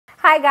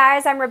Hi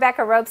guys, I'm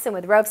Rebecca Robeson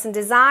with Robeson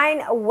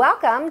Design.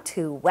 Welcome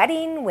to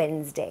Wedding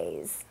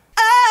Wednesdays.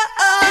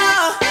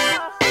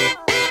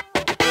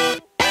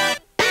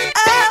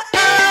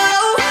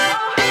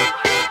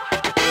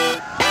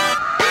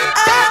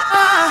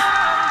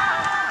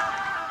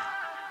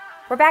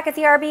 We're back at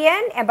the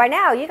RBN, and by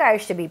now you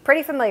guys should be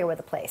pretty familiar with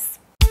the place.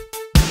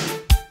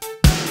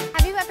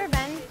 Have you ever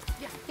been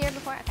here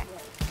before? Okay.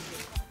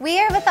 We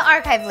are with the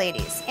Archive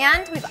ladies,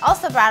 and we've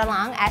also brought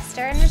along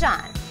Esther and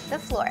Rajan, the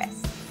florists.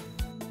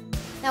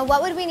 Now,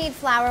 what would we need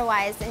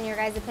flower-wise, in your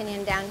guys'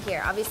 opinion, down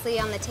here? Obviously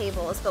on the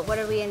tables, but what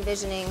are we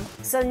envisioning?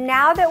 So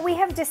now that we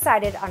have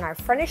decided on our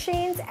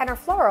furnishings and our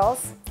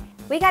florals,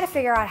 we got to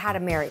figure out how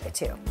to marry the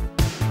two.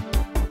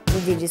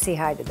 Did you see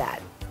how I did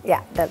that?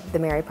 Yeah, the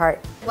marry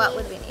part. What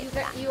would we need?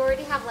 You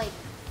already have like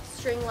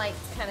string lights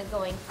kind of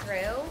going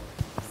through,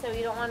 so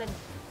you don't want to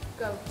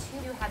go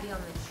too heavy on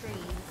the trees.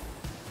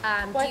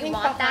 Do you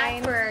want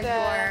that for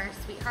your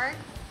sweetheart?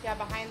 Yeah,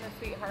 behind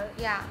the sweetheart.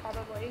 Yeah.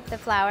 Probably. The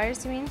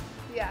flowers, you mean?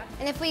 Yeah.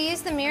 And if we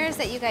use the mirrors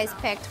that you guys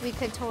picked, we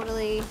could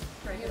totally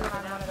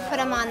put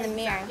them on the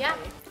mirror. Yeah.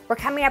 We're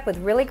coming up with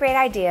really great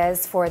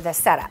ideas for the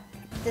setup.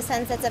 The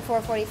sunset's at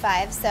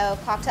 4:45, so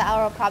cocktail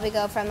hour will probably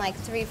go from like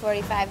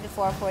 3:45 to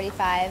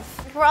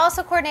 4:45. We're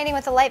also coordinating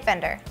with a light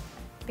vendor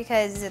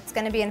because it's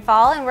going to be in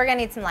fall and we're going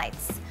to need some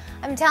lights.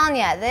 I'm telling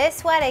you,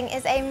 this wedding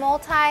is a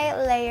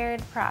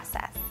multi-layered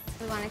process.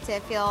 We want it to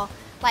feel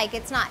like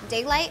it's not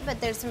daylight, but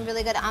there's some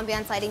really good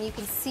ambiance lighting. You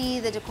can see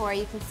the decor,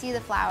 you can see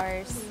the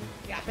flowers.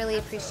 Yeah, really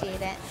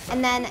appreciate it.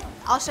 And then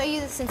I'll show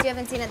you, since you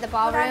haven't seen it, the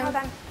ballroom. Hold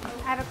on. I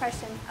have a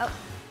question. Oh.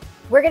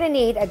 We're going to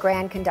need a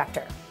grand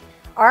conductor.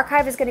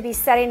 Archive is going to be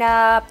setting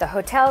up, the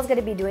hotel is going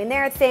to be doing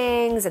their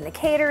things, and the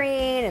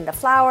catering, and the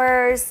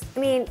flowers. I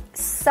mean,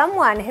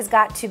 someone has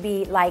got to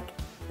be like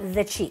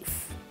the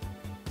chief.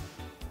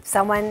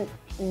 Someone,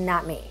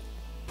 not me.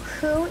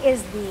 Who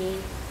is the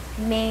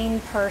main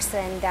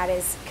person that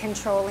is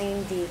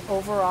controlling the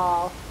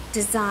overall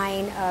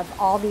design of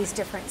all these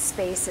different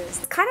spaces?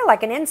 It's kind of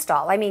like an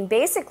install. I mean,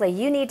 basically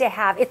you need to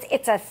have,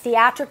 it's a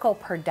theatrical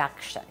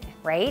production,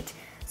 right?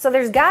 So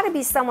there's got to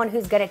be someone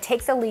who's going to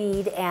take the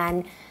lead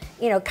and,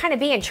 you know, kind of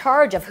be in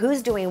charge of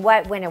who's doing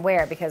what, when, and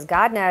where, because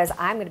God knows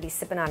I'm going to be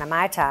sipping on a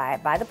Mai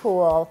Tai by the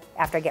pool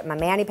after I get my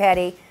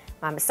mani-pedi,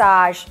 my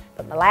massage,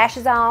 put my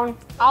lashes on.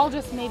 I'll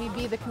just maybe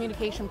be the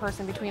communication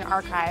person between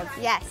Archive.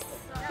 Yes.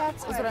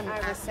 That's what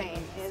I was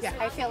saying.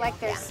 I feel like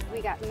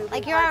we got moving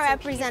like you're our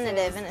parts and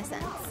representative pieces. in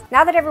a sense.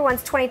 Now that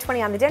everyone's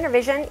 20/20 on the dinner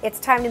vision, it's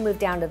time to move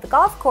down to the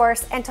golf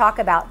course and talk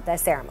about the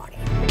ceremony.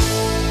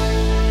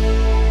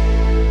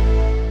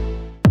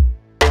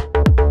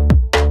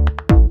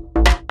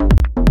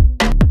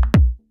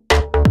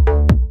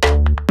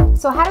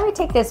 So how do we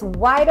take this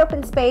wide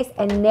open space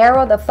and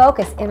narrow the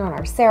focus in on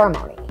our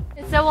ceremony?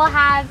 So we'll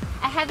have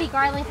a heavy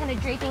garland kind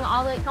of draping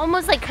all the,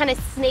 almost like kind of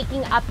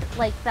snaking up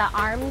like the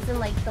arms and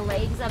like the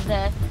legs of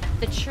the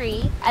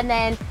tree. And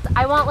then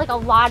I want like a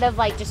lot of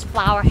like just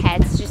flower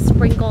heads just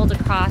sprinkled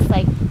across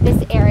like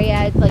this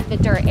area, like the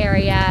dirt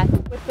area.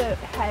 With the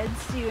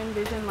heads, do you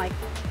envision like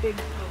big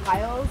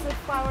piles of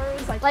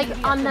flowers? Like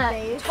on the,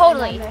 base,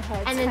 totally,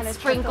 and then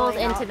sprinkled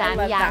into them, I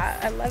love yes.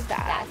 that. I love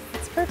that.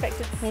 Yes. It's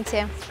perfect. Me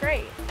too. It's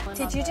great.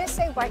 Did you just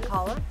say white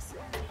columns?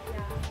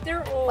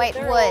 They're old. White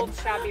they're wood. Old,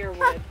 shabbier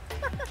wood.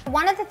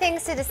 One of the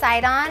things to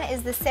decide on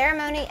is the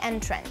ceremony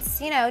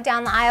entrance. You know,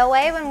 down the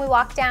aisleway when we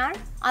walk down.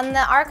 On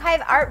the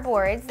Archive art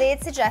boards, they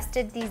had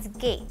suggested these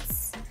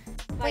gates.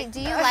 Wait, do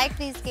you like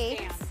these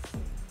gates?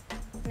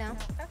 No?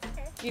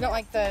 You don't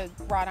like the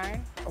wrought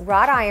iron?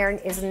 Wrought iron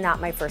is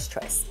not my first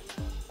choice,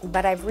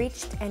 but I've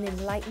reached an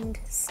enlightened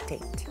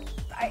state.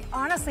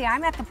 Honestly,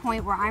 I'm at the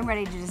point where I'm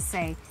ready to just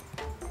say,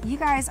 you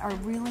guys are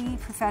really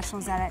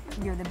professionals at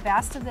it. You're the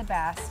best of the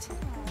best.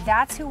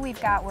 That's who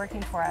we've got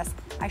working for us.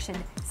 I should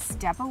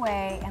step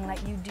away and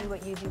let you do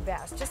what you do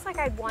best, just like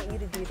I'd want you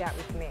to do that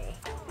with me.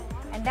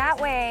 And that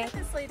way,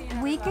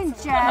 we can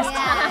just...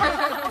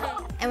 Yeah.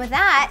 And with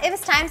that, it was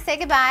time to say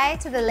goodbye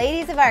to the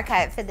ladies of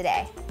Archive for the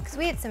day, because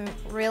we had some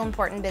real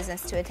important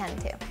business to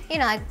attend to. You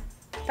know, like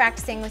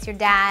practicing with your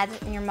dad,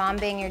 and your mom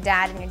being your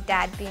dad, and your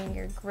dad being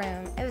your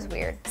groom. It was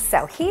weird.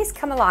 So he's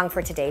come along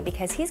for today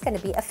because he's going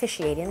to be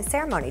officiating the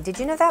ceremony. Did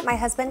you know that? My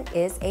husband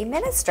is a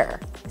minister.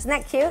 Isn't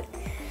that cute?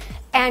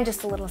 And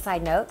just a little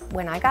side note,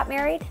 when I got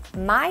married,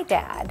 my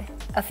dad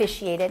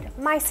officiated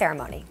my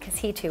ceremony because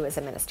he too is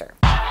a minister.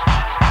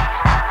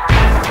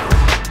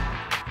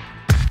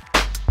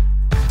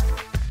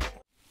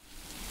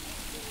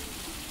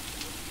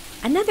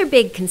 Another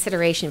big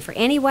consideration for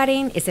any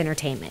wedding is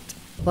entertainment.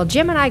 Well,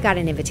 Jim and I got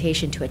an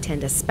invitation to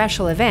attend a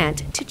special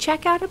event to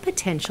check out a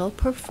potential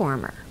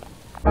performer.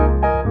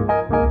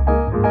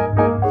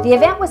 The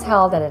event was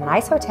held at a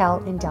nice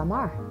hotel in Del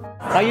Mar.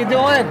 How you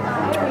doing?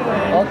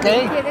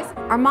 Okay.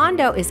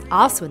 Armando is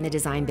also in the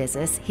design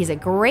business. He's a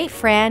great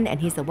friend, and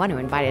he's the one who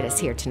invited us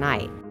here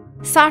tonight.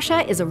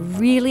 Sasha is a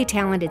really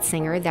talented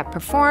singer that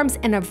performs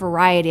in a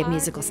variety of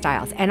musical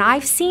styles, and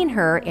I've seen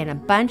her in a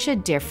bunch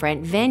of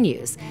different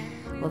venues.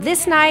 Well,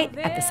 this night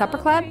at the Supper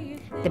Club,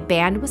 the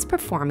band was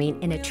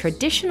performing in a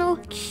traditional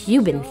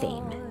Cuban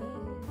theme.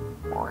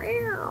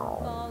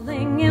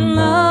 Falling in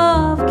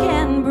love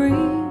can breathe.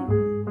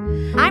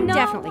 I'm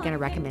definitely going to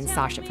recommend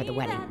Sasha for the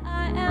wedding.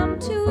 I am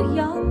too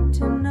young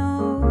to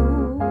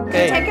know.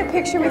 Take a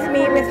picture with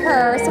me with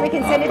her so we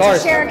can send it to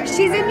Sharrah, because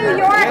she's in New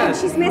York and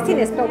she's missing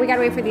us, but we got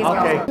to wait for these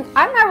girls.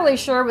 I'm not really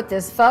sure what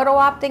this photo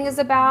op thing is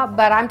about,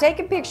 but I'm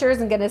taking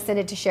pictures and going to send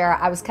it to Sharrah.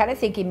 I was kind of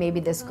thinking maybe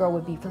this girl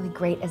would be really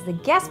great as the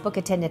guest book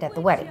attendant at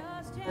the wedding.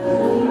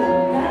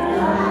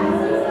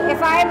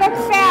 If I look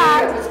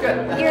fat,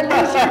 you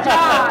lose your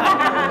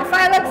job. If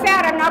I look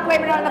fat, I'm not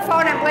blaming it on the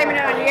phone, I'm blaming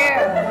it on you.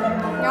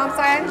 You know what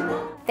I'm saying?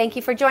 Thank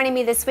you for joining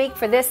me this week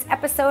for this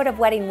episode of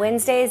Wedding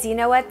Wednesdays. You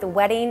know what? The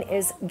wedding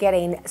is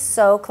getting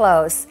so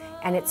close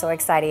and it's so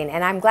exciting,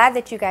 and I'm glad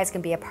that you guys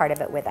can be a part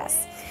of it with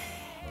us.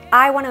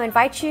 I want to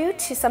invite you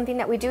to something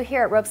that we do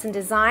here at Robeson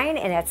Design,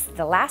 and it's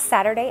the last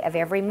Saturday of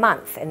every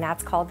month, and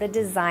that's called the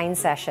Design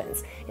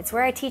Sessions. It's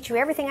where I teach you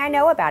everything I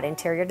know about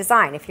interior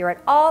design. If you're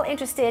at all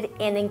interested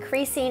in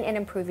increasing and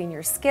improving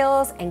your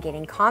skills and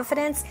gaining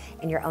confidence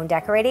in your own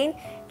decorating,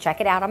 check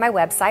it out on my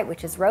website,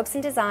 which is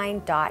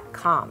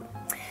robesondesign.com.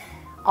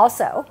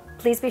 Also,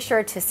 please be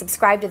sure to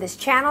subscribe to this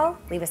channel,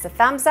 leave us a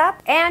thumbs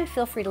up, and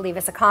feel free to leave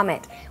us a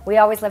comment. We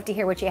always love to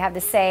hear what you have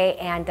to say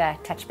and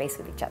touch base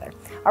with each other.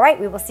 All right,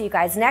 we will see you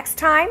guys next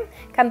time.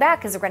 Come back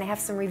because we're going to have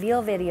some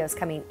reveal videos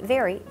coming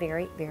very,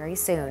 very, very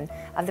soon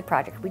of the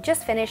project we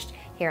just finished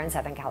here in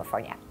Southern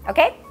California.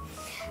 Okay?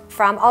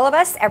 From all of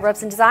us at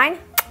Robeson Design,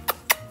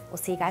 we'll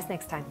see you guys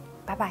next time.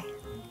 Bye-bye.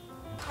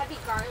 Heavy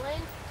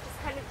garland,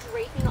 just kind of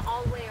draping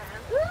all the way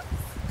around.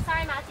 Oops.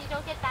 Sorry, Matthew,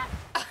 don't get that.